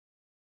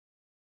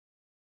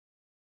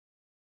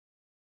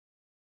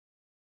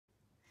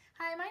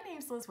Hi, my name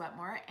is Liz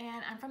Wetmore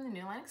and I'm from the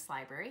New Lenox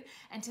Library,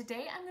 and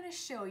today I'm going to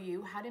show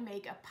you how to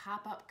make a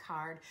pop-up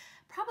card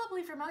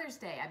probably for Mother's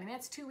Day. I mean,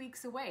 that's 2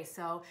 weeks away,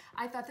 so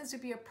I thought this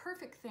would be a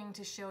perfect thing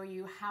to show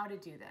you how to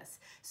do this.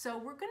 So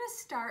we're going to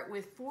start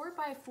with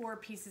 4x4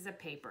 pieces of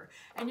paper,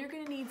 and you're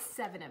going to need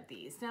 7 of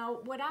these. Now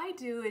what I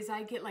do is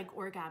I get like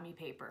origami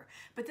paper,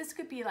 but this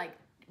could be like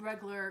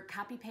regular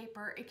copy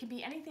paper. It can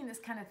be anything that's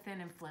kind of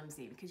thin and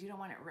flimsy because you don't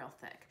want it real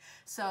thick.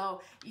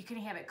 So you can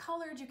have it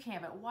colored, you can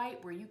have it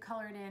white where you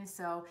color it in,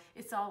 so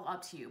it's all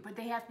up to you, but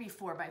they have to be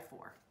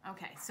 4x4.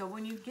 Okay, so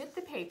when you get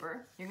the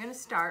paper, you're going to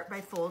start by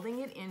folding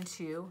it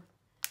into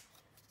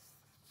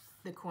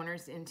the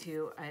corners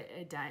into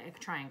a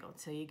triangle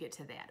till you get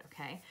to that,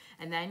 okay?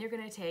 And then you're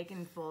going to take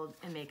and fold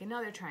and make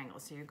another triangle.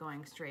 So you're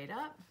going straight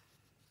up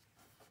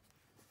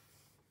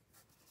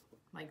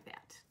like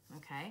that.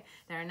 Okay,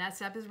 then our next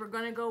step is we're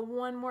going to go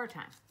one more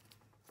time.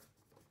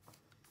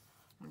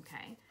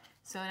 Okay,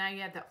 so now you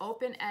have the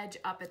open edge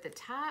up at the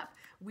top.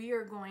 We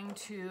are going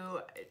to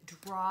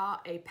draw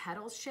a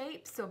petal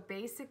shape. So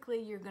basically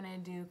you're going to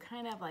do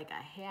kind of like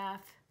a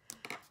half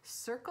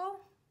circle.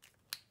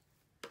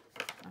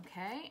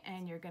 Okay,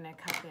 and you're going to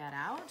cut that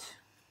out.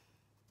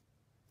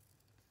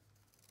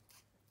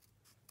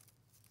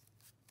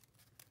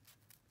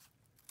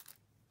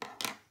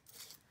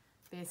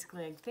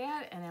 Basically like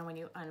that, and then when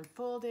you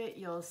unfold it,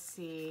 you'll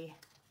see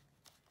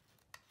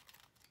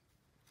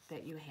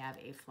that you have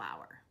a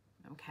flower,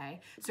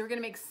 okay? So we're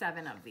gonna make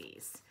 7 of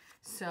these.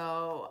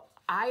 So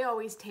I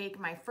always take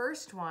my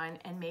first one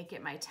and make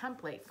it my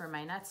template for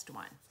my next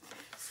one.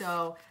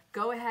 So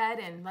go ahead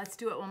and let's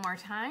do it one more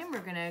time. We're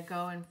gonna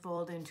go and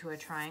fold into a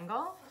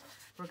triangle.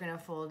 We're gonna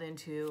fold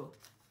into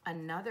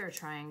another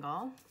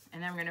triangle,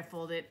 and then we're gonna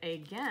fold it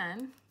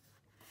again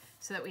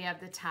so that we have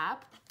the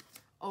top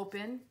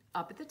open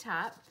up at the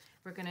top.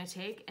 We're going to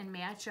take and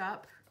match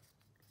up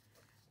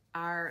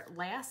our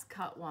last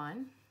cut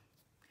one,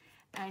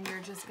 and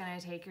you're just going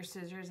to take your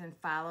scissors and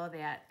follow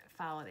that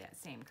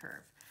same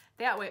curve.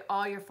 That way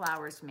all your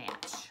flowers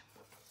match.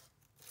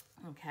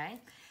 Okay,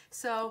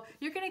 so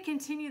you're going to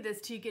continue this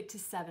till you get to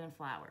 7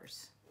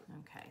 flowers.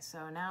 Okay,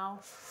 so now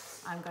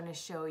I'm going to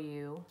show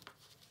you,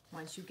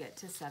 once you get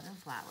to 7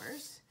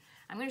 flowers,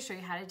 I'm going to show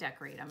you how to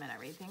decorate them and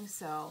everything.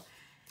 So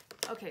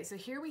okay, so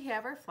here we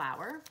have our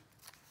flower.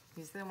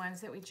 These are the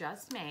ones that we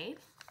just made.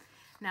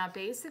 Now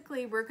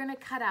basically we're gonna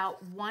cut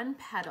out 1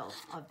 petal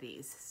of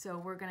these. So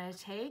we're gonna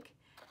take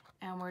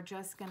and we're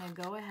just gonna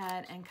go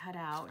ahead and cut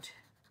out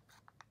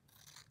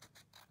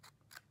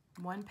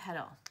 1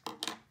 petal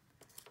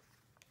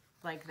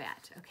like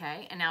that,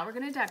 okay? And now we're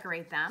gonna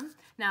decorate them.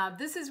 Now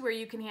this is where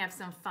you can have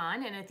some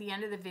fun, and at the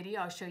end of the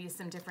video I'll show you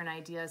some different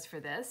ideas for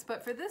this.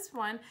 But for this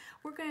one,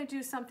 we're gonna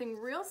do something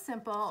real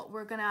simple.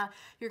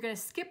 You're gonna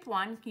skip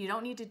one, you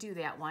don't need to do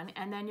that one,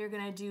 and then you're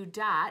gonna do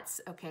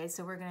dots, okay?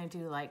 So we're gonna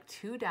do like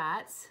 2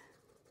 dots,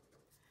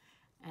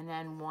 and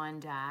then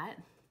 1 dot.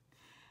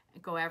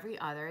 Go every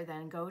other,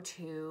 then go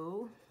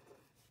 2,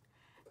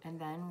 and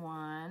then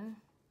 1,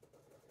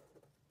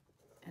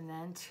 and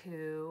then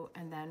 2,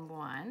 and then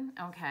 1,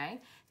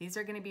 okay? These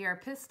are gonna be our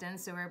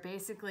pistons, so we're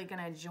basically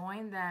gonna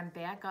join them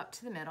back up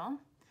to the middle.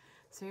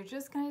 So you're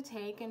just gonna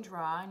take and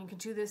draw, and you can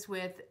do this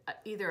with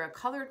either a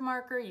colored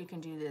marker, you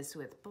can do this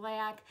with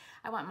black.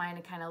 I want mine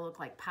to kind of look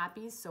like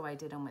poppies, so I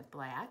did them with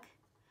black.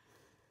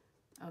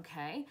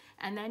 Okay,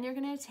 and then you're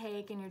gonna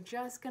take and you're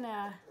just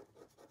gonna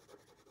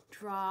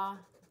draw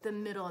the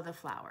middle of the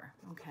flower,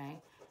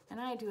 okay? And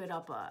I do it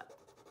up a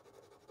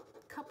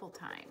couple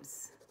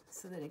times,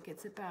 so that it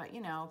gets about,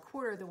 you know,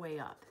 1/4 of the way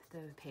up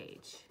the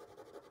page.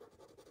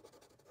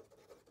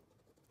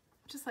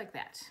 Just like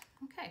that.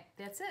 Okay,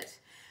 that's it.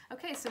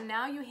 Okay, so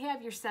now you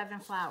have your 7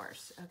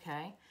 flowers,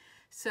 okay?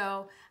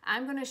 So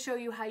I'm gonna show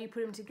you how you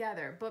put them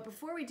together. But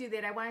before we do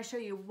that, I wanna show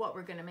you what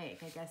we're gonna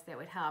make. I guess that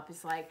would help.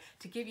 It's like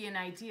to give you an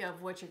idea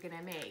of what you're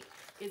gonna make.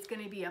 It's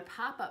gonna be a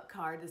pop-up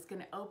card that's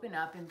gonna open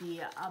up and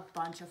be a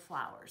bunch of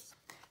flowers.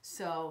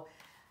 So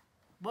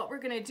what we're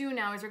gonna do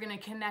now is we're gonna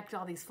connect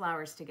all these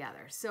flowers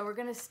together. So we're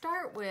gonna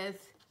start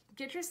with,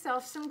 get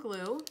yourself some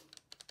glue.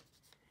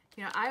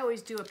 You know, I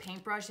always do a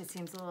paintbrush, it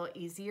seems a little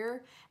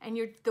easier. And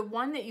the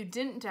one that you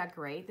didn't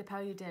decorate, the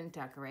petal you didn't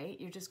decorate,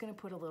 you're just gonna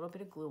put a little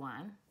bit of glue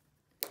on.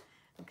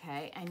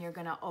 Okay, and you're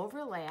gonna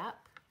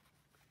overlap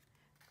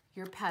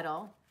your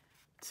petal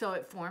so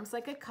it forms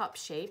like a cup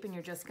shape, and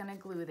you're just gonna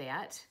glue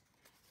that.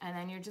 And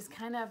then you're just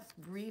kind of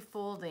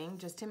refolding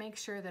just to make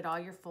sure that all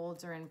your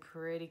folds are in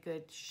pretty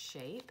good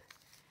shape.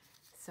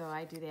 So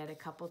I do that a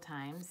couple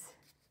times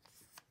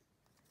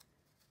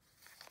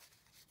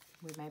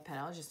with my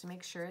petals just to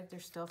make sure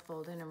they're still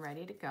folded and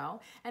ready to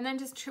go. And then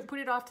just put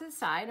it off to the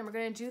side, and we're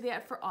gonna do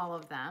that for all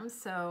of them.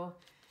 So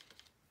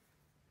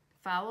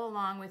follow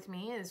along with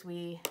me as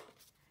we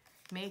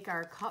make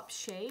our cup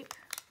shape,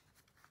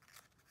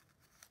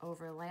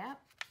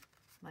 overlap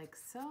like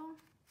so.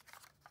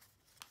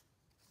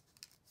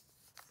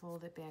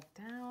 Fold it back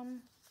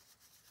down.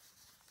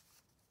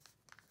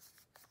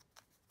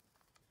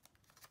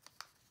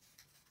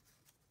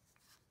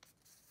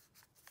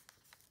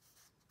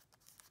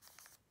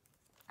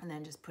 And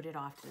then just put it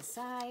off to the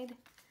side.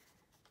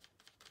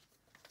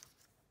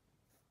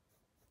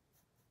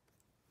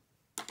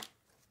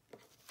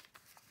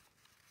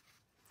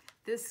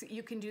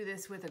 You can do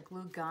this with a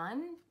glue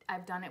gun.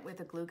 I've done it with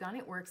a glue gun.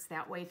 It works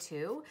that way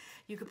too.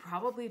 You could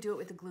probably do it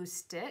with a glue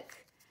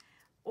stick,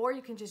 or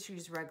you can just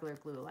use regular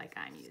glue like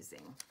I'm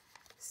using.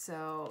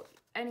 So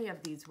any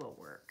of these will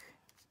work.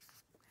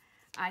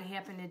 I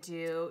happen to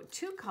do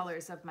 2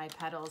 colors of my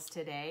petals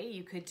today.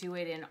 You could do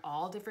it in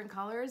all different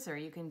colors, or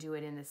you can do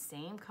it in the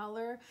same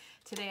color.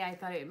 Today I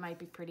thought it might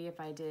be pretty if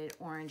I did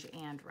orange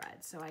and red,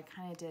 so I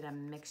kind of did a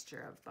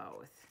mixture of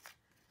both.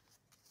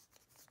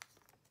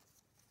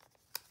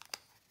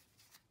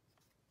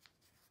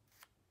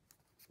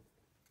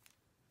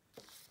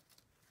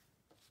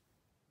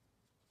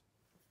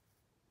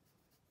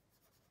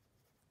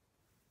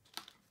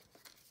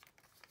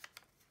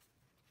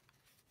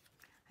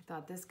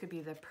 Thought this could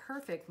be the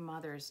perfect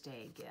Mother's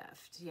Day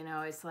gift. You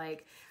know, it's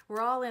like we're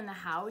all in the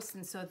house,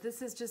 and so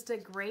this is just a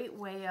great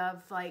way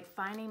of like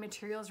finding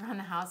materials around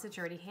the house that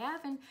you already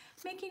have and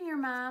making your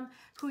mom,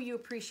 who you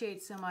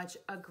appreciate so much,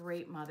 a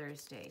great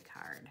Mother's Day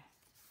card.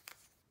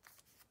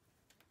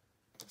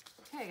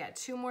 Okay, I got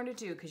 2 more to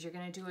do because you're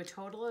going to do a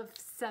total of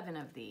 7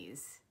 of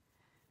these.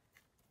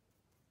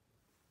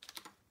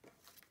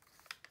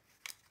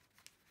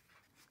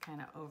 Kind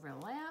of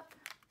overlap.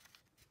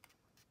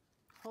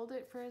 Hold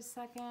it for a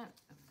second,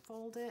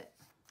 fold it.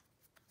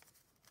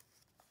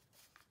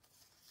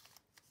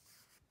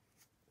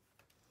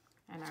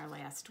 And our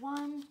last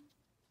one.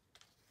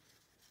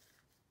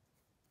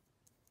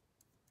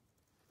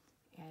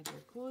 Add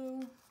your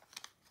glue.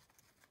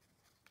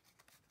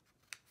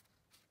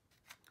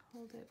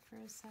 Hold it for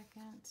a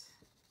second.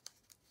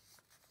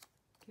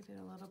 Give it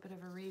a little bit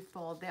of a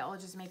refold. That will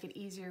just make it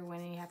easier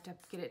when you have to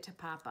get it to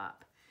pop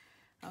up.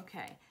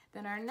 Okay,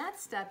 then our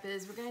next step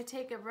is we're going to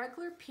take a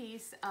regular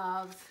piece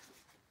of,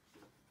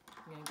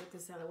 I'm going to get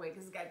this out of the way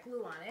because it's got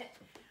glue on it.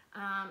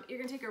 You're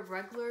going to take a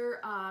regular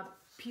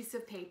piece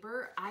of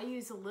paper. I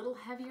use a little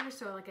heavier,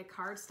 so like a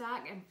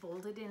cardstock, and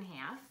fold it in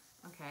half.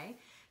 Okay,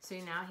 so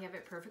you now have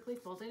it perfectly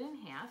folded in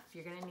half.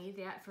 You're going to need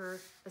that for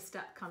a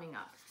step coming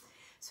up.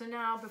 So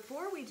now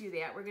before we do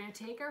that, we're going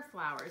to take our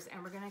flowers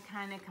and we're going to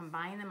kind of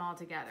combine them all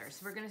together.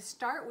 So we're going to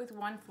start with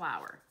 1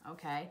 flower,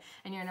 okay,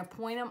 and you're going to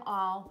point them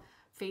all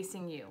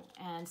facing you.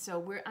 And so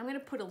I'm going to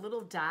put a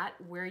little dot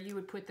where you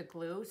would put the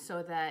glue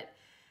so that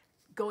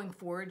going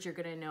forward you're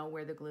going to know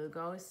where the glue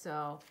goes.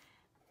 So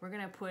we're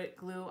going to put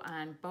glue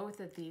on both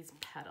of these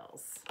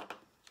petals.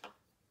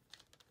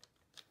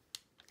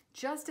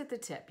 Just at the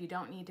tip. You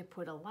don't need to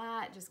put a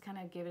lot, just kind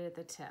of give it at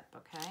the tip,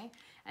 okay?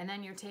 And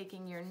then you're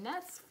taking your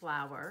next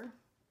flower,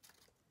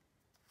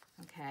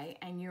 okay,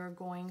 and you're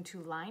going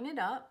to line it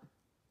up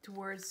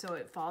towards so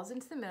it falls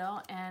into the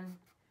middle and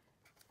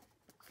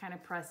kind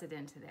of press it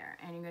into there.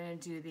 And you're going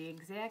to do the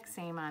exact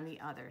same on the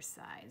other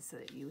side so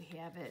that you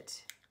have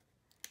it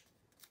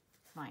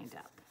lined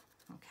up.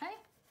 Okay?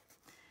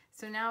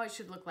 So now it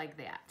should look like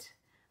that.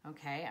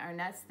 Okay, our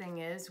next thing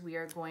is we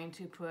are going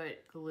to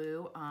put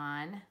glue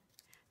on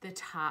the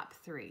top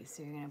 3.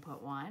 So you're going to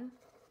put 1,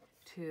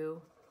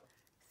 2,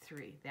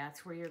 3.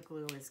 That's where your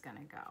glue is going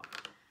to go.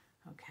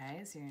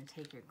 Okay, so you're going to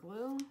take your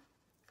glue,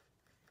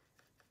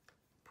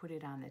 put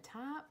it on the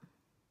top.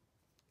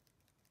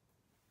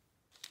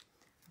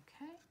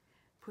 Okay,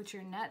 put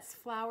your next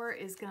flower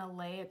is going to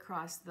lay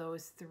across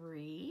those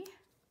 3,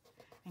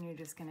 and you're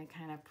just going to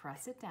kind of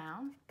press it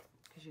down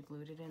because you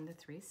glued it in the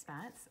 3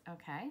 spots.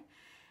 Okay,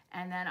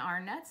 and then our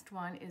next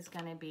one is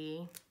going to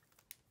be,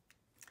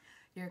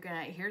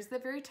 here's the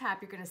very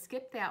top, you're going to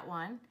skip that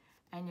one,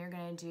 and you're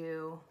going to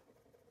do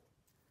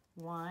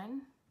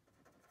 1,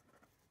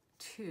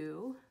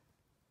 2,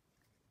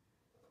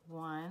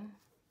 1,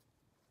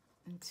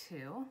 and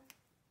 2.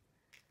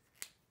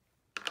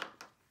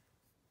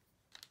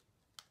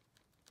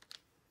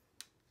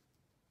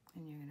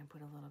 And you're going to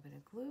put a little bit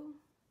of glue.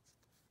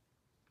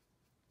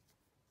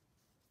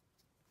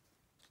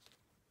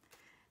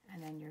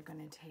 And then you're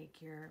going to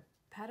take your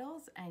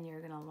petals and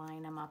you're going to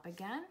line them up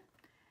again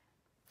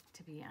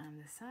to be on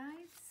the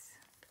sides.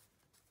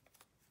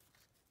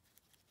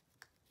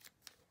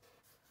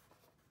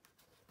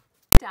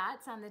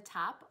 Dots on the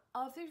top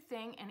of your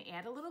thing and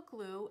add a little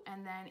glue,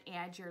 and then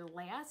add your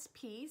last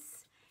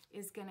piece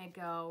is going to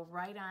go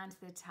right onto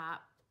the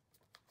top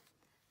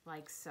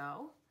like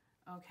so.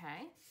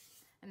 Okay.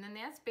 And then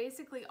that's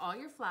basically all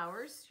your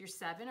flowers. Your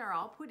 7 are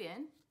all put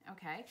in.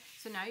 Okay.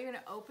 So now you're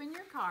going to open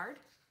your card.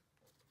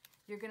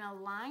 You're going to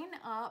line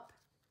up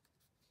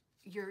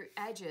your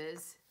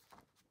edges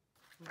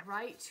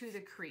right to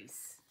the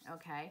crease.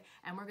 Okay.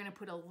 And we're going to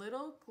put a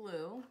little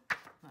glue.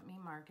 Let me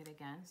mark it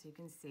again so you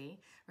can see.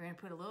 We're going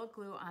to put a little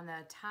glue on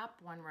the top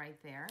one right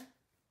there.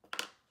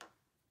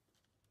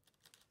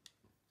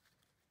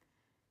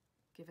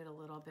 Give it a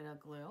little bit of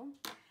glue.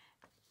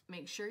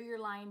 Make sure you're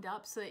lined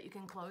up so that you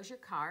can close your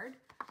card.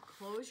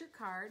 Close your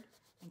card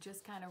and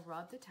just kind of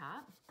rub the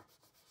top.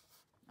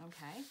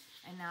 Okay,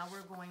 and now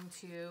we're going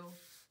to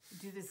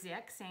do the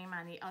exact same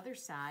on the other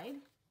side.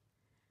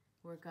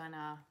 We're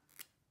gonna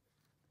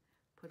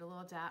Put a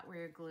little dot where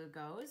your glue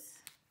goes.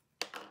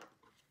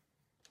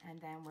 And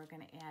then we're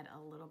gonna add a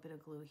little bit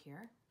of glue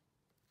here.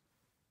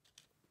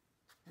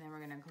 And then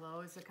we're gonna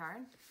close the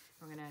card.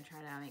 We're gonna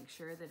try to make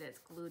sure that it's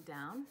glued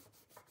down.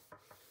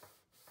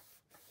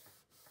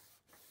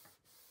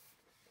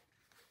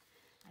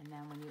 And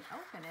then when you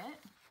open it,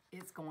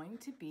 it's going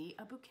to be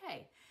a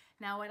bouquet.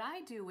 Now what I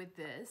do with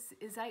this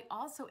is I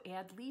also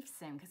add leaves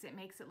in because it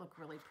makes it look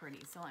really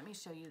pretty. So let me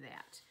show you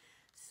that.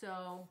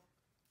 So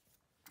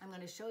I'm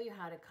going to show you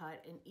how to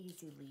cut an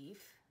easy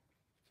leaf.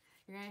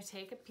 You're going to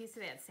take a piece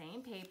of that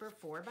same paper,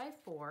 4 by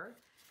 4,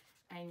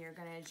 and you're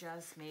going to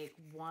just make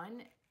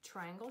one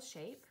triangle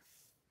shape,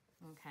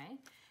 okay?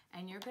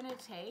 And you're going to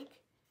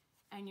take,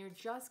 and you're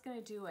just going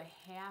to do a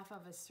half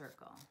of a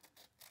circle.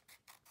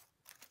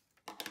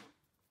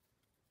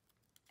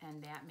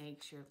 And that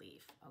makes your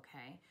leaf,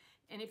 okay?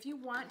 And if you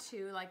want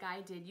to, like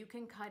I did, you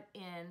can cut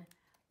in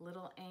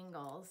little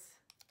angles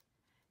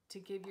to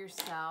give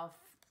yourself,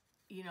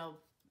 you know,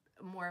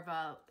 more of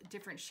a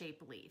different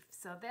shape leaf.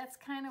 So that's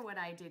kind of what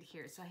I did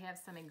here. So I have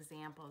some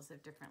examples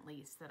of different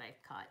leaves that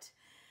I've cut.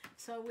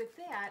 So with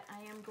that,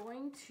 I am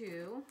going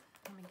to,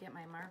 let me get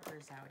my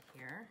markers out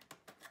here.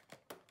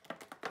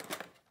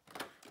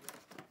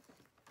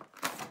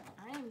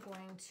 I am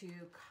going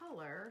to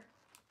color,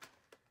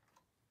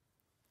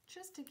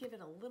 just to give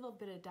it a little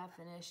bit of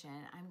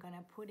definition, I'm going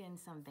to put in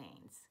some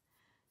veins.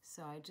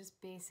 So I just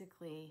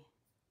basically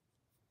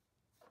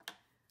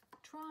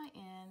draw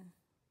in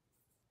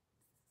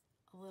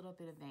a little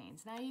bit of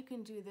veins. Now you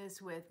can do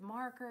this with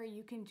marker,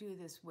 you can do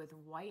this with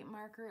white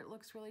marker, it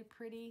looks really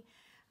pretty.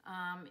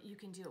 You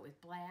can do it with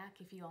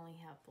black if you only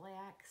have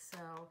black.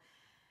 So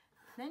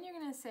then you're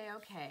gonna say,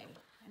 okay,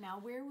 now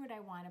where would I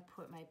want to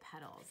put my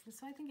petals? And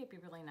so I think it'd be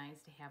really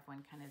nice to have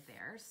one kind of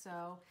there.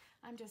 So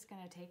I'm just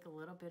gonna take a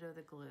little bit of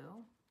the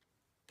glue,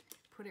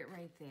 put it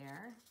right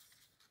there,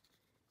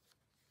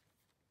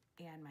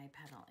 add my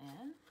petal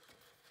in.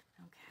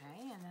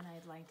 Okay, and then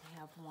I'd like to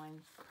have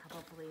one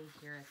probably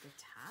here at the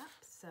top.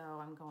 So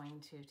I'm going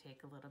to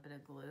take a little bit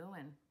of glue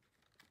and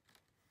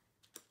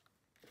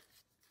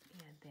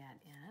add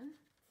that in.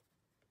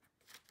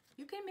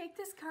 You can make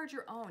this card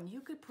your own.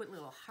 You could put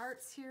little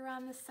hearts here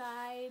on the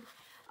side.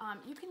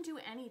 You can do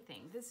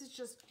anything. This is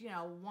just, you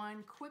know,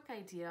 one quick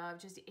idea of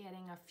just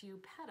adding a few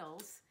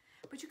petals,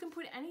 but you can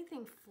put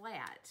anything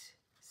flat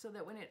so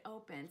that when it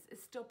opens,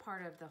 it's still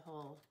part of the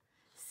whole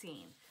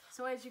scene.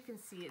 So as you can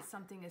see, it's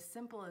something as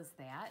simple as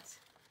that.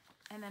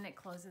 And then it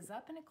closes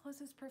up and it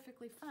closes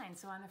perfectly fine.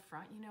 So on the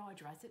front, you know,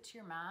 address it to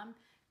your mom.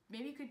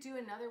 Maybe you could do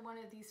another one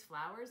of these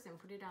flowers and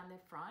put it on the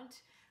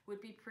front.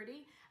 Would be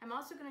pretty. I'm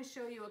also going to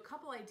show you a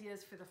couple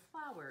ideas for the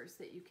flowers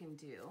that you can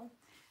do.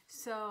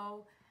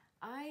 So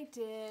I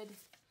did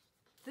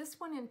this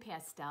one in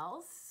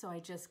pastels. So I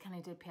just kind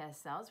of did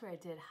pastels where I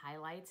did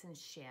highlights and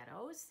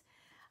shadows.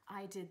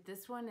 I did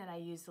this one and I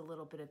used a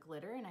little bit of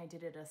glitter and I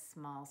did it a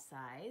small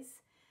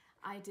size.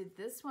 I did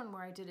this one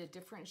where I did a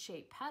different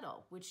shape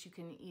petal, which you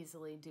can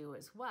easily do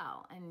as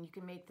well. And you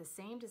can make the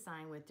same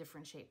design with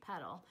different shape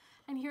petal.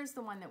 And here's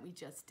the one that we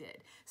just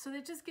did. So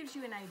that just gives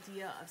you an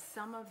idea of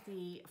some of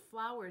the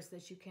flowers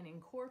that you can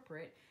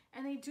incorporate.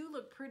 And they do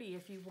look pretty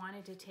if you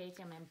wanted to take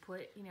them and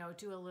put, you know,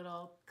 do a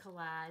little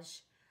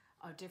collage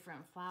of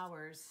different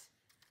flowers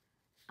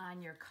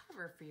on your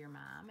cover for your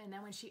mom. And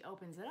then when she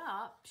opens it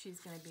up, she's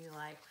gonna be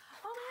like,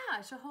 oh my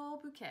gosh, a whole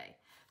bouquet.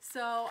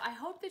 So I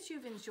hope that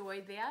you've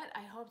enjoyed that.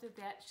 I hope that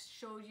that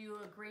showed you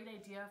a great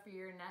idea for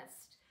your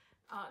next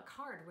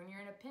card when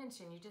you're in a pinch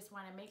and you just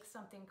wanna make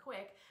something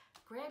quick.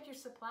 Grab your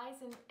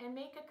supplies and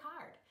make a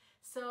card.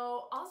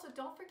 So also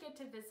don't forget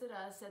to visit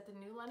us at the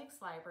New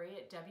Lenox Library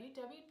at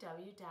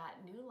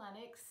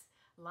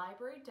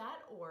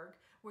www.newlenoxlibrary.org,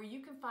 where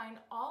you can find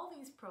all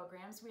these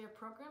programs. We have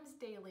programs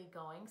daily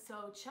going,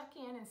 so check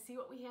in and see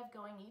what we have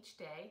going each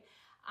day.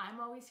 I'm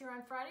always here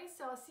on Friday,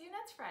 so I'll see you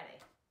next Friday.